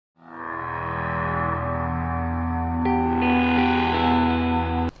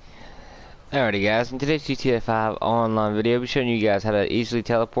Alrighty guys, in today's GTA 5 online video, I'll be showing you guys how to easily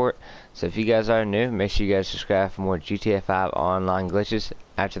teleport. So if you guys are new, make sure you guys subscribe for more GTA 5 online glitches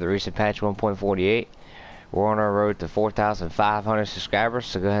after the recent patch 1.48. We're on our road to 4,500 subscribers,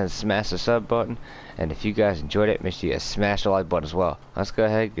 so go ahead and smash the sub button. And if you guys enjoyed it, make sure you guys smash the like button as well. Let's go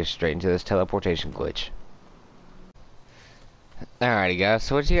ahead and get straight into this teleportation glitch. Alrighty guys,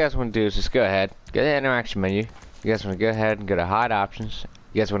 so what you guys want to do is just go to the interaction menu. You guys want to go ahead and go to hide options.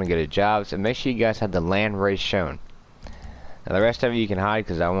 You guys want to go to jobs and make sure you guys have the land race shown. Now the rest of it you can hide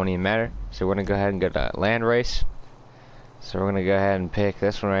because that won't even matter. So we're going to go ahead and go to land race. So we're going to go ahead and pick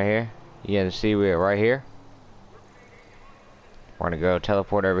this one right here. You guys see we're right here. We're going to go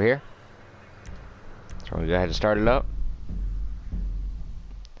teleport over here. So we're going to go ahead and start it up.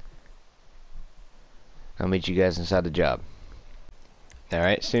 I'll meet you guys inside the job.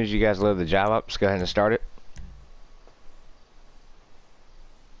 Alright, as soon as you guys load the job up, let's go ahead and start it.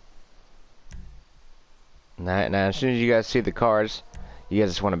 Alright, now as soon as you guys see the cars, you guys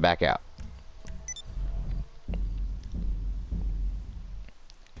just want to back out.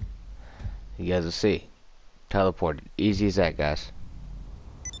 You guys will see. Teleported. Easy as that, guys.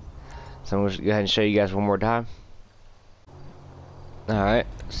 So I'm going to go ahead and show you guys one more time. Alright,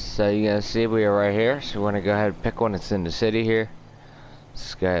 so you guys see we are right here. So we're going to go ahead and pick one that's in the city here.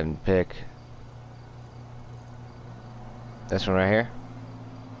 Let's go ahead and pick this one right here.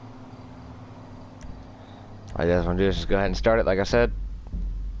 All you guys want to do is just go ahead and start it like I said.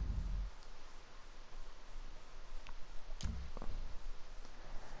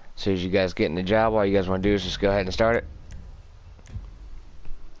 As soon as you guys get in the job, all you guys want to do is just go ahead and start it.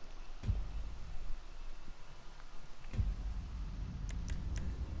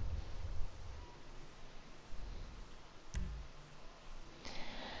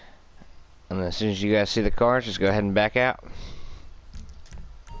 And then as soon as you guys see the cars, just go ahead and back out.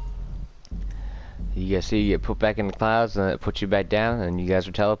 You guys see you get put back in the clouds and it puts you back down and you guys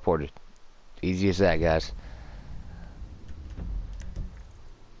are teleported. Easy as that, guys.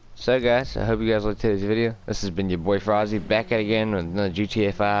 So guys, I hope you guys liked today's video. This has been your boy Frozzy back at it again with another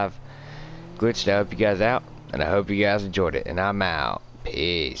GTA 5 glitch to help you guys out. And I hope you guys enjoyed it. And I'm out.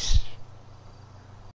 Peace.